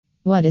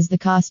What is the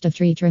cost of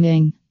tree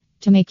trimming?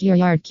 To make your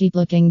yard keep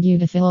looking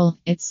beautiful,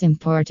 it's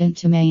important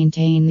to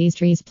maintain these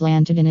trees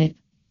planted in it.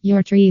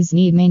 Your trees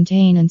need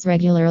maintenance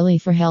regularly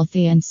for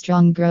healthy and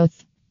strong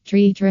growth.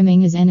 Tree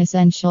trimming is an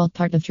essential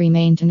part of tree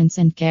maintenance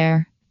and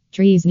care.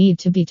 Trees need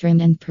to be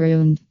trimmed and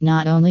pruned,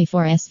 not only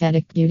for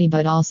aesthetic beauty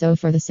but also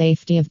for the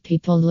safety of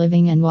people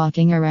living and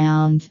walking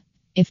around.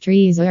 If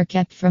trees are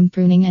kept from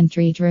pruning and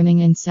tree trimming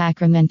in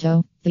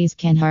Sacramento, these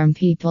can harm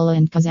people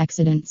and cause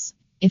accidents.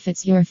 If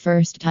it's your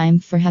first time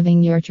for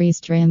having your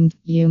trees trimmed,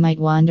 you might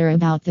wonder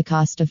about the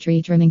cost of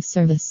tree trimming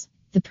service.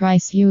 The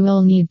price you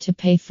will need to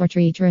pay for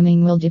tree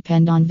trimming will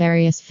depend on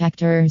various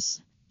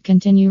factors.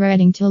 Continue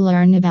reading to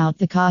learn about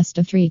the cost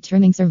of tree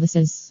trimming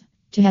services.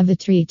 To have a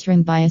tree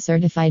trimmed by a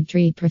certified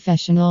tree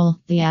professional,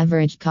 the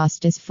average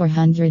cost is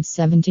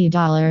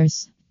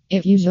 $470.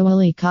 It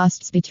usually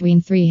costs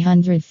between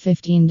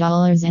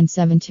 $315 and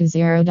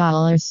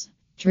 $720.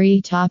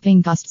 Tree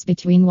topping costs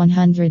between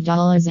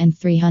 $100 and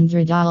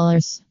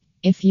 $300.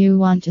 If you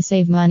want to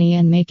save money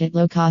and make it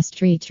low-cost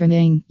tree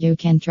trimming, you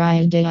can try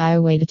a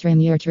DIY to trim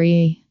your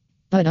tree.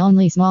 But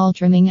only small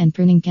trimming and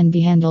pruning can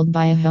be handled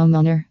by a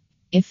homeowner.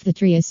 If the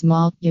tree is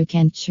small, you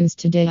can choose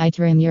to DIY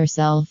trim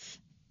yourself.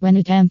 When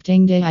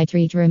attempting DIY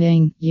tree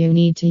trimming, you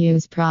need to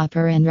use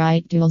proper and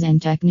right tools and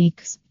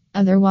techniques.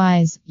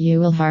 Otherwise, you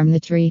will harm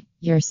the tree,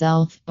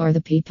 yourself, or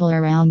the people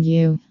around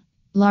you.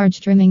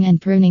 Large trimming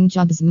and pruning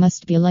jobs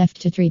must be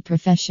left to tree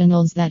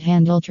professionals that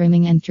handle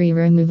trimming and tree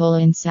removal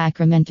in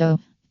Sacramento.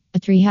 A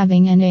tree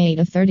having an 8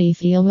 of 30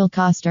 feel will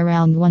cost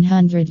around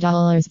 $100,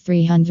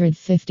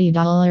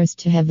 $350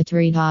 to have a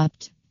tree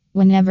topped.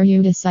 Whenever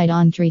you decide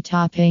on tree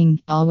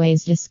topping,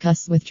 always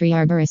discuss with tree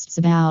arborists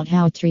about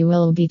how a tree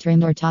will be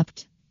trimmed or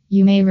topped.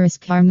 You may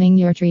risk harming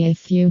your tree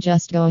if you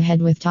just go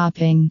ahead with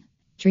topping.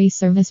 Tree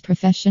service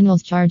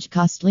professionals charge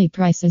costly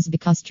prices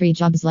because tree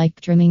jobs like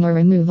trimming or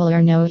removal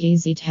are no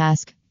easy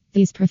task.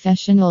 These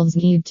professionals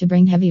need to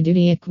bring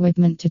heavy-duty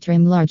equipment to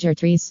trim larger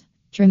trees.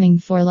 Trimming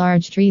for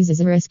large trees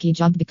is a risky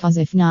job because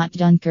if not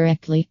done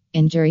correctly,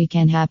 injury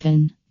can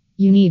happen.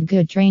 You need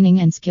good training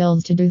and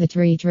skills to do the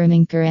tree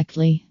trimming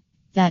correctly.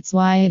 That's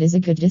why it is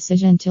a good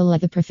decision to let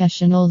the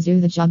professionals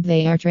do the job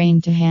they are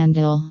trained to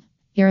handle.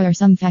 Here are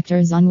some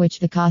factors on which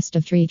the cost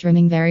of tree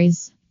trimming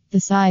varies. The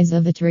size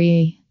of the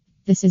tree.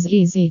 This is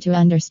easy to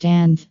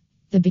understand.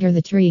 The bigger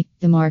the tree,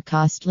 the more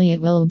costly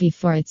it will be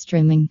for its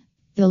trimming.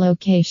 The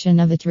location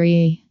of the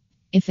tree.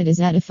 If it is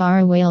at a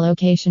faraway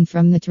location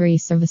from the tree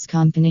service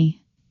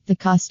company, the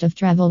cost of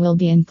travel will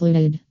be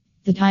included.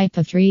 The type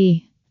of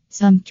tree.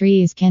 Some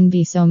trees can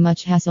be so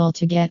much hassle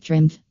to get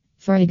trimmed.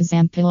 For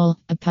example,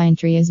 a pine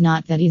tree is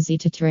not that easy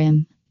to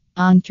trim.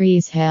 On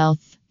tree's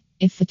health.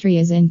 If the tree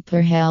is in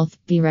poor health,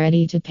 be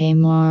ready to pay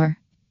more.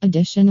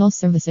 Additional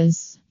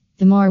services.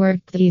 The more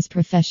work these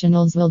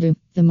professionals will do,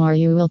 the more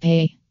you will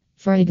pay.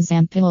 For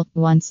example,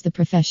 once the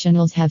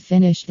professionals have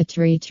finished the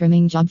tree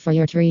trimming job for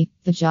your tree,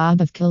 the job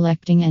of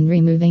collecting and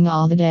removing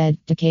all the dead,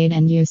 decayed,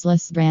 and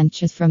useless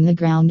branches from the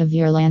ground of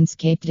your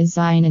landscape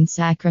design in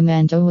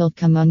Sacramento will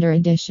come under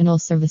additional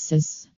services.